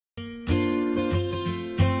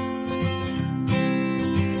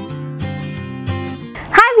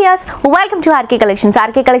Viewers welcome to RK Collections.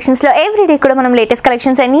 RK Collections లో everyday కూడా మనం latest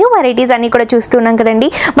collections and new varieties అన్ని కూడా చూస్తున్నాం కదండి.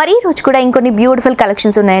 మరి ఈ రోజు కూడా ఇంకొన్ని బ్యూటిఫుల్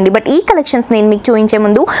కలెక్షన్స్ ఉన్నాయండి. బట్ ఈ కలెక్షన్స్ నేను మీకు చూపించే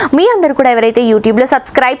ముందు మీ అందరూ కూడా ఎవరైతే యూట్యూబ్ లో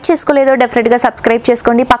సబ్స్క్రైబ్ చేసుకోలేదో డెఫినెట్ గా సబ్స్క్రైబ్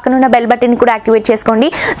చేసుకోండి. పక్కన ఉన్న బెల్ బటన్ ని కూడా యాక్టివేట్ చేసుకోండి.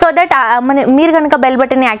 సో దట్ మీరు కనుక బెల్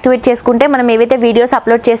బటన్ ని యాక్టివేట్ చేసుకుంటే మనం ఏవైతే వీడియోస్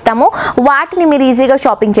అప్లోడ్ చేస్తామో వాటిని మీరు ఈజీగా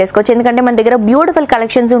షాపింగ్ చేసుకోవచ్చు. ఎందుకంటే మన దగ్గర బ్యూటిఫుల్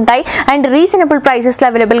కలెక్షన్స్ ఉంటాయి అండ్ రీజనబుల్ ప్రైసెస్ లో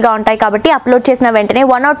అవైలబుల్ గా ఉంటాయి. కాబట్టి అప్లోడ్ చేసిన వెంటనే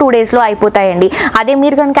 1 or 2 days లో అయిపోతాయండి. అదే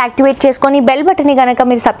మీరు కనుక యాక్టివేట్ చేసుకొని బెల్ బటన్ ని కనుక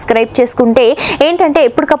మీరు సబ్స్క్రైబ్ చేసుకుంటే ఏంటంటే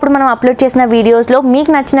ఎప్పటికప్పుడు మనం అప్లోడ్ చేసిన వీడియోస్లో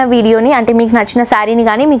మీకు నచ్చిన వీడియోని అంటే మీకు నచ్చిన శారీని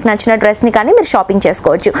కానీ మీకు నచ్చిన డ్రెస్ని కానీ మీరు షాపింగ్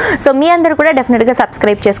చేసుకోవచ్చు. సో మీ అందరూ కూడా డెఫినెట్గా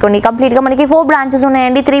సబ్స్క్రైబ్ చేసుకోండి. కంప్లీట్గా మనకి 4 branches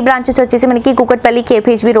ఉన్నాయండి. 3 branches వచ్చేసి మనకి కుకట్పల్లి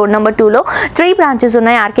KPBH రోడ్ నెంబర్ 2లో 3 branches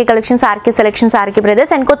ఉన్నాయి. RK Collections, RK Selections, RK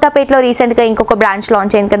Brothers and కొత్తపేటలో రీసెంట్గా ఇంకొక బ్రాంచ్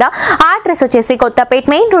లాంచ్ అయింది కదా. ఆ అడ్రస్ వచ్చేసి Kothapeta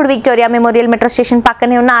main road Victoria memorial metro station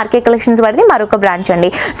పక్కనే ఉన్న RK Collections వారిది మరొక బ్రాంచ్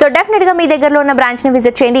అండి. సో డెఫినెట్గా మీ దగ్గరలో ఉన్న బ్రాంచ్ ని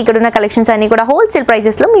విజిట్ చేయండి. ఇక్కడ ఉన్న కలెక్షన్స్ అన్ని కూడా హోల్సేల్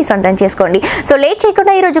ప్రైసెస్ లో మీ సొంతం చేసుకోండి. సో లేట్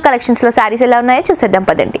చేయకుండా ఈ రోజు కలెక్షన్స్ లో సారీస్ ఎలా ఉన్నాయో చూసేద్దాం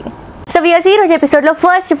పదండి. సో వ్యూయర్స్ ఈ రోజు ఎపిసోడ్లో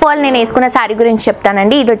ఫస్ట్ ఆఫ్ ఆల్ నేను వేసుకున్న శారీ గురించి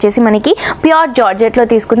చెప్తానండి. ఇది వచ్చేసి మనకి ప్యూర్ జార్జెట్లో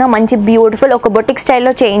తీసుకున్న మంచి బ్యూటిఫుల్ ఒక బొటిక్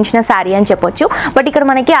స్టైల్లో చేయించిన శారీ అని చెప్పొచ్చు. బట్ ఇక్కడ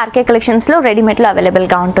మనకి RK Collectionsలో రెడీమేడ్లో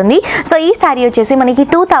అవైలబుల్గా ఉంటుంది. సో ఈ శారీ వచ్చేసి మనకి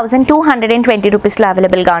 2220 రూపీస్లో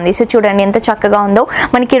అవైలబుల్గా ఉంది. సో చూడండి ఎంత చక్కగా ఉందో.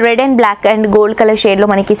 మనకి red and black and gold colour షేడ్లో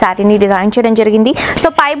మనకి శారీని డిజైన్ చేయడం జరిగింది. సో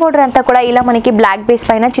పై బోర్డర్ అంతా కూడా ఇలా మనకి బ్లాక్ బేస్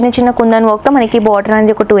పైన చిన్న చిన్న కుందన్ వర్క్తో మనకి బోర్డర్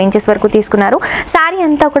అనేది ఒక 2 inches వరకు తీసుకున్నారు. శారీ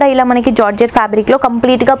అంతా కూడా ఇలా మనకి జార్జెట్ ఫ్యాబ్రిక్లో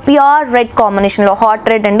కంప్లీట్గా ప్యూర్ రెడ్ కాంబినేషన్ లో హాట్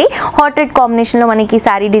రెడ్ అండి. హాట్ రెడ్ కాంబినేషన్ లో మనకి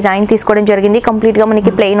సారీ డిజైన్ తీసుకోవడం జరిగింది. కంప్లీట్ గా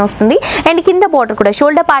మనకి ప్లెయిన్ వస్తుంది అండ్ కింద బోర్డర్ కూడా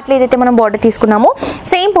షోల్డర్ పార్ట్ లో ఏదైతే మనం బోర్డర్ తీసుకున్నామో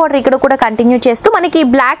సేమ్ బోర్డర్ ఇక్కడ కూడా కంటిన్యూ చేస్తూ మనకి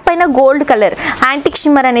బ్లాక్ పైన గోల్డ్ కలర్ యాంటిక్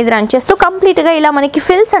షిమ్మర్ అనేది రన్ చేస్తూ కంప్లీట్ గా ఇలా మనకి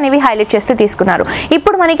ఫిల్స్ అనేవి హైలైట్ చేస్తూ తీసుకున్నారు.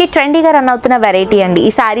 ఇప్పుడు మనకి ట్రెండీగా రన్ అవుతున్న వెరైటీ అండి.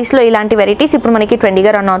 ఈ సారీస్ లో ఇలాంటి వెరైటీస్ ఇప్పుడు మనకి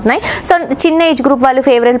ట్రెండీగా రన్ అవుతున్నాయి. సో చిన్న ఏజ్ గ్రూప్ వాళ్ళు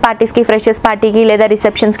ఫేవరెట్ పార్టీస్ కి ఫ్రెషర్స్ పార్టీకి లేదా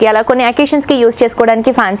రిసెప్షన్స్ కి అలా కొన్ని అకేషన్స్ కి యూస్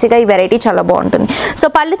చేసుకోవడానికి ఫ్యాన్సీగా ఈ వెరైటీ చాలా బాగుంటుంది. సో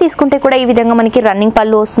పళ్ళు తీసుకుంటే కూడా ఈ విధంగా మనకి రన్నింగ్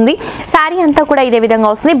పళ్ళు వస్తుంది. శారీ అంతా కూడా ఇదే విధంగా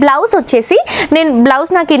వస్తుంది. బ్లౌజ్ వచ్చేసి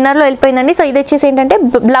బ్లౌజ్ నాకు ఇన్నర్ లో వెళ్ళిపోయిందండి. సో ఇది వచ్చేసి ఏంటంటే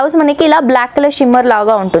బ్లౌజ్ మనకి ఇలా బ్లాక్ కలర్ షిమ్మర్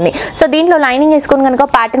లాగా ఉంటుంది. సో దీంట్లో లైనింగ్ వేసుకొని కనుక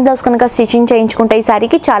ప్యాటర్న్ బ్లౌజ్ కనుక స్టిచింగ్ చేయించుకుంటే ఈ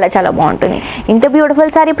శారీకి చాలా చాలా బాగుంటుంది. ఇంత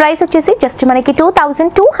బ్యూటిఫుల్ శారీ ప్రైస్ వచ్చేసి జస్ట్ మనకి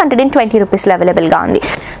 2220 రూపీస్లో అవైలబుల్గా ఉంది.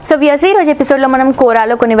 సో వ్యూయర్స్ ఈ రోజు ఎపిసోడ్లో మనం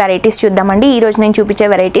కోరాలో కొన్ని వెరైటీస్ చూద్దామండి. ఈ రోజు నేను చూపించే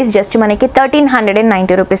వెరైటీస్ జస్ట్ మనకి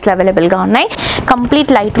 1390 రూపీస్లో అవైలబుల్గా ఉన్నాయి. కంప్లీట్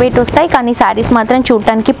లైట్ వెయిట్ వస్తాయి కానీ శారీస్ మాత్రం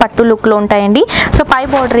చూడటానికి పట్టు లుక్లో ఉంటాయండి. సో పై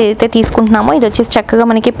బార్డర్ ఏదైతే తీసుకుంటున్నామో ఇది వచ్చేసి చక్కగా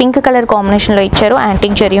మనకి పింక్ కలర్ కాంబినేషన్లో ఇచ్చారు.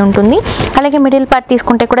 యాంటిక్ జరీ ఉంటుంది. అలాగే మిడిల్ పార్ట్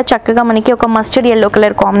తీసుకుంటే కూడా చక్కగా మనకి ఒక మస్టర్డ్ ఎల్లో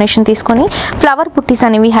కలర్ కాంబినేషన్ తీసుకొని ఫ్లవర్ బుట్టీస్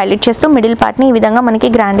అనేవి హైలైట్ చేస్తూ మిడిల్ పార్ట్ని ఈ విధంగా మనకి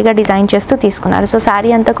గ్రాండ్గా డిజైన్ చేస్తూ తీసుకున్నారు. సో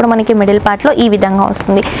శారీ అంతా కూడా మనకి మిడిల్ పార్ట్లో ఈ విధంగా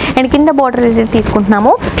వస్తుంది. అండ్ కింద బార్డర్ ఏదైతే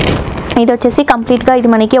తీసుకుంటున్నామో ఇది వచ్చేసి కంప్లీట్గా ఇది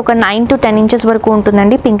మనకి ఒక 9 to 10 inches వరకు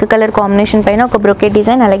ఉంటుందండి. పింక్ కలర్ కాంబినేషన్ పైన ఒక బ్రొకెట్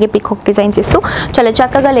డిజైన్ అలాగే పికాక్ డిజైన్స్ ఇస్తూ చాలా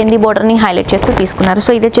చక్కగా లెందీ బోర్డర్ని హైలైట్ చేస్తూ తీసుకున్నారు.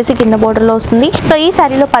 సో ఇది వచ్చేసి కింద బోర్డర్లో వస్తుంది. సో ఈ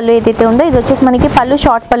శారీలో పళ్ళు ఏదైతే ఉందో ఇది వచ్చేసి మనకి పళ్ళు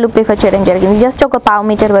షార్ట్ పళ్ళు ప్రిఫర్ చేయడం జరిగింది. జస్ట్ ఒక 1/2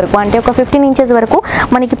 meter వరకు అంటే ఒక 15 inches వరకు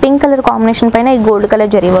మనకి పింక్ కలర్ కాంబినేషన్ పైన ఈ గోల్డ్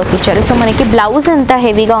కలర్ జరీ వర్క్ ఇచ్చారు. సో మనకి బ్లౌజ్ ఎంత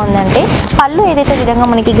హెవీగా ఉందంటే పళ్ళు ఏదైతే విధంగా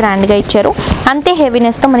మనకి గ్రాండ్గా ఇచ్చారో అంతే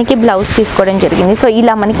హెవీనెస్తో మనకి బ్లౌజ్ తీసుకోవడం జరిగింది. సో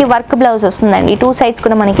ఇలా మనకి వర్క్ బ్లౌజ్ వస్తుందండి. 2 sides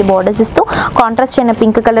కూడా మనకి బోర్డర్స్ ఇస్తూ కాంట్రాస్ట్ అయిన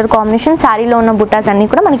పింక్ కలర్ కాంబినేషన్. శారీలో ఉన్న బుట్టాస్ అన్ని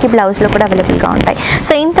కూడా మనకి బ్లౌజ్లో కూడా అవైలబుల్గా ఉంటాయి.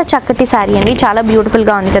 సో ఇంత చక్కటి శారీ అండి. చాలా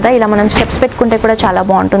బ్యూటిఫుల్గా ఉంది కదా. ఇలా మనం స్టెప్స్ పెట్టుకుంటే కూడా చాలా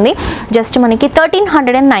బాగుంటుంది. జస్ట్ మనకి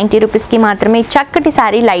 1390 రూపీస్కి మాత్రమే చక్కటి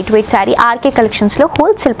sari light weight sari RK Collectionsలో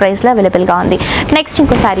wholesale ప్రైస్లో అవైలబుల్గా ఉంది. నెక్స్ట్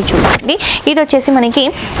ఇంకో శారీ చూడండి. ఇది వచ్చేసి మనకి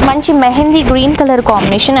మంచి మెహందీ గ్రీన్ కలర్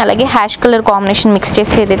కాంబినేషన్ అలాగే హ్యాష్ కలర్ కాంబినేషన్ మిక్స్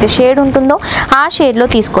చేసి ఏదైతే షేడ్ ఉంటుందో ఆ షేడ్లో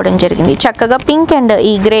తీసుకోవడం జరిగింది. చక్కగా పింక్ అండ్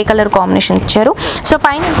ఈ గ్రే కలర్ కాంబినేషన్ ఇచ్చారు. సో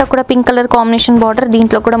పైన కూడా పింక్ కలర్ కాంబినేషన్ బార్డర్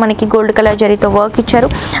దీంట్లో కూడా మనకి గోల్డ్ కలర్ జరీతో వర్క్ ఇచ్చారు.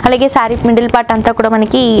 అలాగే శారీ మిడిల్ పార్ట్ అంతా కూడా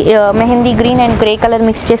మనకి mehndi green and grey colour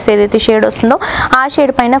mix చేస్తే ఏదైతే షేడ్ వస్తుందో ఆ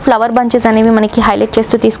షేడ్ పైన ఫ్లవర్ బంచెస్ అనేవి మనకి హైలైట్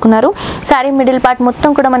చేస్తూ తీసుకున్నారు. శారీ మిడిల్ పార్ట్ మొత్తం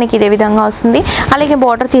కూడా మనకి ఇదే విధంగా వస్తుంది. అలాగే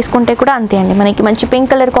బార్డర్ తీసుకుంటే కూడా అంతే అండి. మనకి మంచి పింక్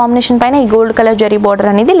కలర్ కాంబినేషన్ పైన ఈ గోల్డ్ కలర్ జరీ బార్డర్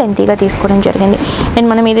అనేది లెంతీగా తీసుకోవడం జరిగింది. అండ్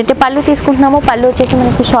మనం ఏదైతే పళ్ళు తీసుకుంటున్నామో పళ్ళు వచ్చేసి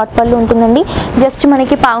మనకి షార్ట్ పళ్ళు ఉంటుందండి. జస్ట్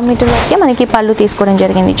మనకి 1/2 meter వరకే మనకి పళ్ళు తీసుకోవడం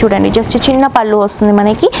జరిగింది. చూడండి జస్ట్ చిన్న పళ్ళు వస్తుంది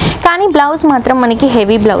మనకి. కానీ బ్లౌజ్ మాత్రం మనకి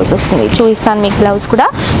హెవీ బ్లౌజ్ వస్తుంది. చూపిస్తాను మీకు బ్లౌజ్ కూడా.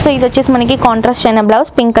 సో ఇది వచ్చేసి మనకి కాంట్రాస్ట్ అయిన బ్లౌజ్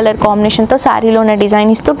పింక్ కలర్ కాంబినేషన్తో శారీలో ఉన్న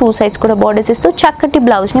డిజైన్ ఇస్తూ 2 sides కూడా బార్డర్స్ ఇస్తూ చక్కటి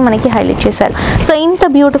బ్లౌజ్ని మనకి హైలైట్ చేశారు. సో ఇంత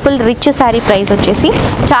బ్యూటిఫుల్ రిచ్ శారీ ప్రైస్ వచ్చేసి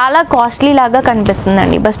చాలా కాస్ట్లీ లాగా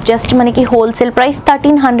కనిపిస్తుందండి. బస్ జస్ట్ మనకి హోల్సేల్ ప్రైస్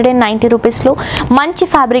 1390 రూపీస్లో మంచి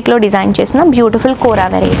ఫ్యాబ్రిక్లో డిజైన్ చేసిన బ్యూటిఫుల్ కోరా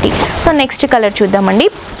వెరైటీ. సో నెక్స్ట్ కలర్ చూద్దామండి.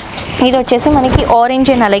 ఇది వచ్చేసి మనకి ఆరెంజ్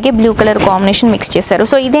అండ్ అలాగే బ్లూ కలర్ కాంబినేషన్ మిక్స్ చేశారు.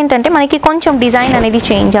 సో ఇదేంటంటే మనకి కొంచెం డిజైన్ అనేది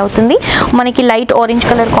చేంజ్ అవుతుంది. మనకి లైట్ ఆరెంజ్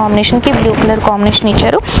కలర్ కాంబినేషన్కి బ్లూ కలర్ కాంబినేషన్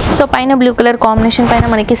ఇచ్చారు. సో పైన బ్లూ కలర్ కాంబినేషన్ పైన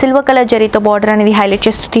మనకి సిల్వర్ కలర్ జరీతో బార్డర్ అనేది హైలైట్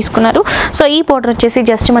చేస్తూ తీసుకున్నారు. సో ఈ బార్డర్ వచ్చేసి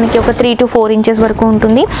జస్ట్ మనకి ఒక 3 to 4 ఇంచెస్ వరకు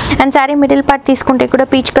ఉంటుంది. అండ్ శారీ మిడిల్ పార్ట్ తీసుకుంటే కూడా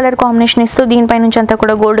పీచ్ కలర్ కాంబినేషన్ ఇస్తూ దీనిపై నుంచి అంతా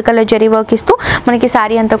కూడా గోల్డ్ కలర్ జరీ వర్క్ ఇస్తూ మనకి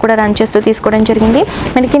శారీ అంతా కూడా రన్ చేస్తూ తీసుకోవడం జరిగింది.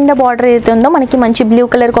 మన కింద బార్డర్ ఏదైతే ఉందో మనకి మంచి బ్లూ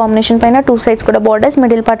కలర్ కాంబినేషన్ పైన 2 sides కూడా బార్డర్స్,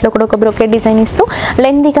 మిడిల్ పార్ట్లో కూడా ఒక బ్రోకెట్ డిజైన్ ఇస్తూ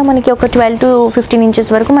లెంతీగా మనకి ఒక 12 to 15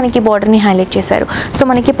 ఇంచెస్ వరకు మనకి బార్డర్ని హైలైట్ చేశారు. సో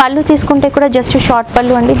మనకి పళ్ళు తీసుకుంటే కూడా జస్ట్ షార్ట్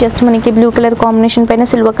పళ్ళు అండి. జస్ట్ మనకి బ్లూ కలర్ కాంబినేషన్ పైన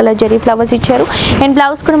సిల్వర్ కలర్ జరీ ఫ్లవర్స్ ఇచ్చారు. అండ్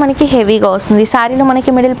బ్లౌజ్ కూడా మనకి హెవీగా వస్తుంది. శారీలో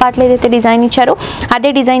మనకి మిడిల్ పార్ట్లో ఏదైతే డిజైన్ ఇచ్చారో అదే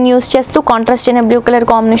డిజైన్ యూస్ చేస్తూ కాంట్రాస్ట్ అయిన బ్లూ కలర్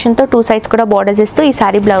కాంబినేషన్తో 2 sides కూడా బార్డర్స్ ఇస్తూ ఈ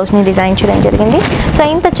శారీ బ్లౌజ్ని డిజైన్ చేయడం జరిగింది. సో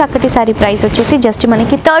ఇంత చక్కటి శారీ ప్రైస్ వచ్చేసి జస్ట్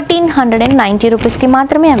మనకి 1390 రూపీస్కి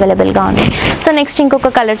మాత్రమే అవైలబుల్గా ఉంది. సో నెక్స్ట్ ఇంకొక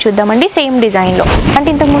కలర్ చూద్దామండి. సేమ్ డిజైన్లో అంటే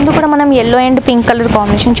ఇంతకుముందు కూడా మనం yellow and pink colour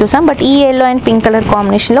combination చూసాం. బట్ ఈ ఎల్లో అండ్ పింక్ కలర్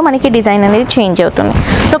కాంబినేషన్లో మనకి డిజైన్ అనేది చేంజ్ అవుతుంది.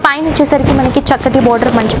 సో పైన వచ్చేసరికి మనకి చక్కటి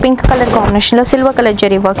బార్డర్ మంచి పింక్ కలర్ కాంబినేషన్లో సిల్వర్ కలర్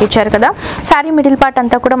జరీ వర్క్ ఇచ్చారు కదా. శారీ మిడిల్ పార్ట్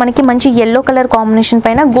అంతా కూడా మనకి మంచి ఎల్లో కలర్ కాంబినేషన్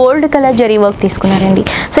పైన గోల్డ్ కలర్ జరీ వర్క్ తీసుకున్నారండి.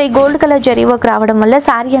 సో ఈ గోల్డ్ కలర్ జరీ వర్క్ రావడం వల్ల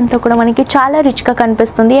శారీ అంతా కూడా మనకి చాలా రిచ్గా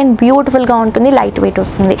కనిపిస్తుంది అండ్ బ్యూటిఫుల్గా ఉంటుంది, లైట్ వెయిట్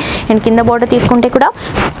వస్తుంది. అండ్ కింద బార్డర్ తీసుకుంటే కూడా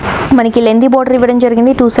మనకి లెందీ బార్డర్ ఇవ్వడం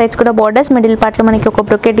జరిగింది. 2 sides కూడా బార్డర్స్, మిడిల్ పార్ట్లో మనకి ఒక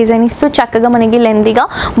బ్రొకెట్ డిజైన్ ఇస్తూ చక్కగా మనకి లెందీగా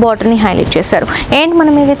బార్డర్ని హైలైట్ చేశారు. అండ్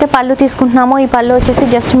మనం ఏదైతే పళ్ళు తీసుకుంటున్నామో ఈ పళ్ళు వచ్చేసి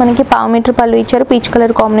జస్ట్ మనకి 1/2 మీటర్ పళ్ళు ఇచ్చారు. పీచ్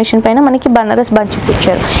కలర్ కాంబినేషన్ పైన మనకి బనారస్ బంచెస్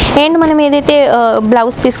ఇచ్చారు. అండ్ మనం ఏదైతే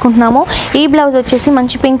బ్లౌజ్ తీసుకుంటున్నామో ఈ బ్లౌజ్ వచ్చేసి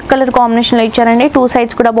మంచి పింక్ కలర్ కాంబినేషన్లో ఇచ్చారండి. 2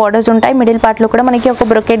 sides కూడా బార్డర్స్ ఉంటాయి. మిడిల్ పార్ట్లో కూడా మనకి ఒక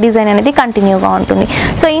బ్రొకెట్ డిజైన్ అనేది కంటిన్యూగా ఉంటుంది.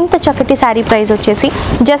 సో ఇంత చక్కటి శారీ ప్రైస్ వచ్చేసి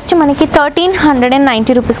జస్ట్ మనకి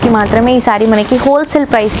 1390 రూపీస్కి మాత్రమే ఈ శారీ మనకి హోల్సేల్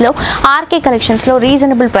ప్రైస్లో ఆర్కే కలెక్షన్స్లో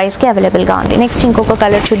రీజనబుల్ ప్రైస్కి అవైలబుల్గా ఉంది. నెక్స్ట్ ఇంకొక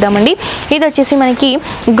కలర్ చూద్దామండి. ఇది వచ్చేసి మనకి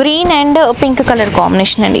green and pink colour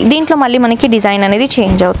combination అండి. దీంట్లో మళ్ళీ మనకి డిజైన్ అనేది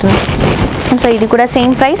చేంజ్ అవుతుంది. సో ఇది కూడా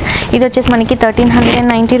సేమ్ ప్రైస్. ఇది వచ్చేసి మనకి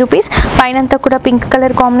 1390 రూపీస్. పైన అంతా కూడా pink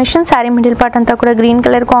colour combination, sari middle part అంతా కూడా గ్రీన్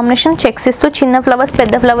కలర్ కాంబినేషన్, చెక్స్ ఇస్తూ చిన్న ఫ్లవర్స్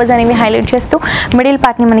పెద్ద ఫ్లవర్స్ అనేవి హైలైట్ చేస్తూ మిడిల్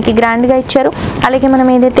పార్ట్ని మనకి గ్రాండ్గా ఇచ్చారు. అలాగే మనం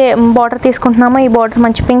ఏదైతే బార్డర్ తీసుకుంటున్నామో ఈ బార్డర్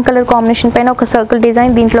మంచి పింక్ కలర్ కాంబినేషన్ పైన ఒక సర్కిల్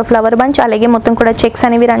డిజైన్, దీంట్లో ఫ్లవర్ బంచ్, అలాగే మొత్తం కూడా చెక్స్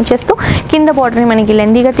అనేవి రన్ చేస్తూ కింద బార్డర్ని మనకి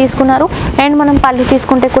లెందీగా తీసుకున్నారు. అండ్ మనం పళ్ళు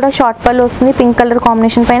తీసుకుంటే కూడా షార్ట్ పళ్ళు వస్తుంది. పింక్ కలర్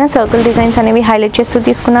కాంబినేషన్ పైన సర్కిల్ డిజైన్స్ అనేవి హైలైట్ చేస్తూ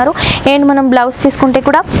తీసుకున్నారు. అండ్ మనం బ్లౌజ్ తీసుకుంటే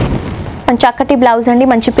కూడా చక్కటి బ్లౌజ్ అండి.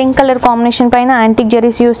 మంచి పింక్ కలర్ కాంబినేషన్ పైన యాంటిక్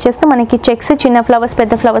జరీస్ యూస్ చేస్తూ మనకి చెక్స్, చిన్న ఫ్లవర్స్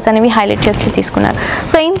పెద్ద ఫ్లవర్స్ అనేవి హైలైట్ చేస్తూ తీసుకున్నారు.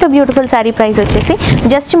 సో ఇంత బ్యూటిఫుల్ శారీ ప్రైస్ వచ్చేసి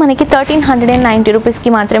జస్ట్ మనకి 1390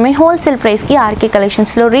 రూపీస్కి మాత్రమే హోల్సేల్ ప్రైస్కి ఆర్కే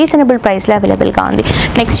కలెక్షన్స్లో రీజనబుల్ ప్రైస్లో అవైలబుల్గా ఉంది.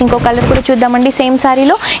 నెక్స్ట్ ఇంకో కలర్ కూడా చూద్దామండి. సేమ్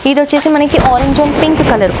శారీలో ఇది వచ్చేసి మనకి orange and pink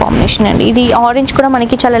colour combination అండి. ఇది ఆరెంజ్ కూడా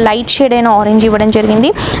మనకి చాలా లైట్ షేడ్ అయిన ఆరెంజ్ ఇవ్వడం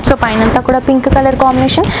జరిగింది. సో పైన అంతా కూడా పింక్ కలర్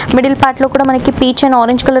కాంబినేషన్, మిడిల్ పార్ట్లో కూడా మనకి పీచ్ అండ్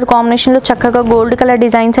ఆరెంజ్ కలర్ కాంబినేషన్లో చక్కగా గోల్డ్ కలర్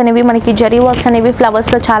డిజైన్స్ అనేవి మనకి జరీ వర్క్స్ అనేవి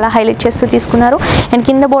ఫ్లవర్స్లో చాలా హైలైట్ చేస్తూ తీసుకున్నారు. అండ్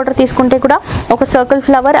కింద బార్డర్ తీసుకుంటే కూడా ఒక సర్కిల్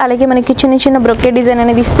ఫ్లవర్, అలాగే మనకి చిన్న చిన్న బ్రొకెట్ డిజైన్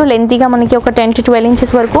అనేది ఇస్తూ లెంతీగా మనకి ఒక 10 to 12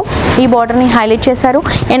 ఇంచెస్ వరకు ఈ బార్డర్ని హైలైట్ చేశారు.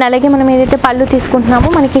 అండ్ అలాగే మనం ఏదైతే పళ్ళు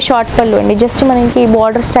తీసుకుంటున్నామో మనకి షార్ట్ పళ్ళు అండి. జస్ట్ మనకి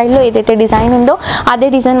బార్డర్ స్టైల్లో ఏదైతే డిజైన్ ఉందో అదే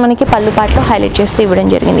డిజైన్ మనకి పళ్ళు పార్ట్లో హైలైట్ చేస్తూ ఇవ్వడం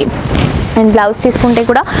జరిగింది. అండ్ బ్లౌజ్ తీసుకుంటే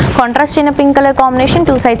కూడా కాంట్రాస్ట్ అయిన పింక్ కలర్ కాంబినేషన్,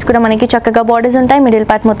 2 sides కూడా మనకి చక్కగా బార్డర్స్ ఉంటాయి. మిడిల్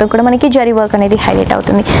పార్ట్ మొత్తం కూడా మనకి జరీ వర్క్ అనేది హైలైట్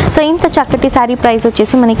అవుతుంది. సో ఇంత చక్కటి శారీ ప్రైస్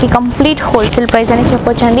వచ్చేసి మనకి కంప్లీట్ హోల్సేల్ ప్రైస్ అని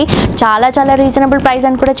చెప్పొచ్చు అండి. చాలా చాలా రీజనబుల్ ప్రైస్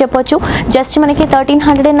అని కూడా చెప్పొచ్చు. జస్ట్ మనకి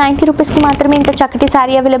 1390 రూపీస్కి మాత్రమే ఇంత చక్కటి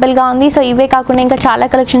శారీ అవైలబుల్గా ఉంది. సో ఇవే కాకుండా ఇంకా చాలా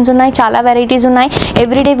కలెక్షన్స్ ఉన్నాయి, చాలా వెరైటీస్ ఉన్నాయి.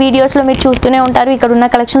 ఎవ్రీడే వీడియోస్లో మీరు చూస్తూనే ఉంటారు. ఇక్కడ ఉన్న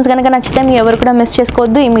కలెక్షన్స్ కనుక నచ్చితే మీ ఎవరు కూడా మిస్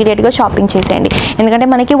చేసుకోవద్దు, ఇమీడియట్గా షాపింగ్ చేసేయండి. ఎందుకంటే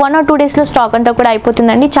మనకి 1 or 2 డేస్లో స్టాక్ అంతా కూడా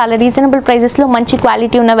అయిపోతుందండి. చాలా రీజనబుల్ ప్రైజెస్లో మంచి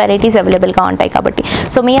క్వాలిటీ ఉన్న వెరైటీస్ అవైలబుల్గా ఉంటాయి కాబట్టి.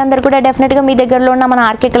 సో మీ అందరు కూడా డెఫినెట్గా మీ దగ్గరలో ఉన్న మన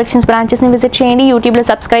ఆర్కే కలెక్షన్స్ బ్రాంచెస్ని విజిట్ చేయండి. యూట్యూబ్లో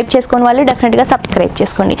సబ్స్క్రైబ్ చేసుకుని వాళ్ళు డెఫినెట్గా సబ్స్క్రైబ్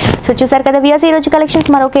చేసుకోండి. సో చూసారు కదా వ్యూయర్స్, ఈ రోజు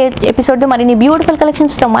కలెక్షన్స్. మరొక ఎపిసోడ్లో మరిన్ని బ్యూటిఫుల్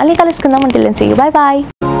కలెక్షన్స్తో మళ్ళీ కలుసుకుందాం. Until then see you, bye bye.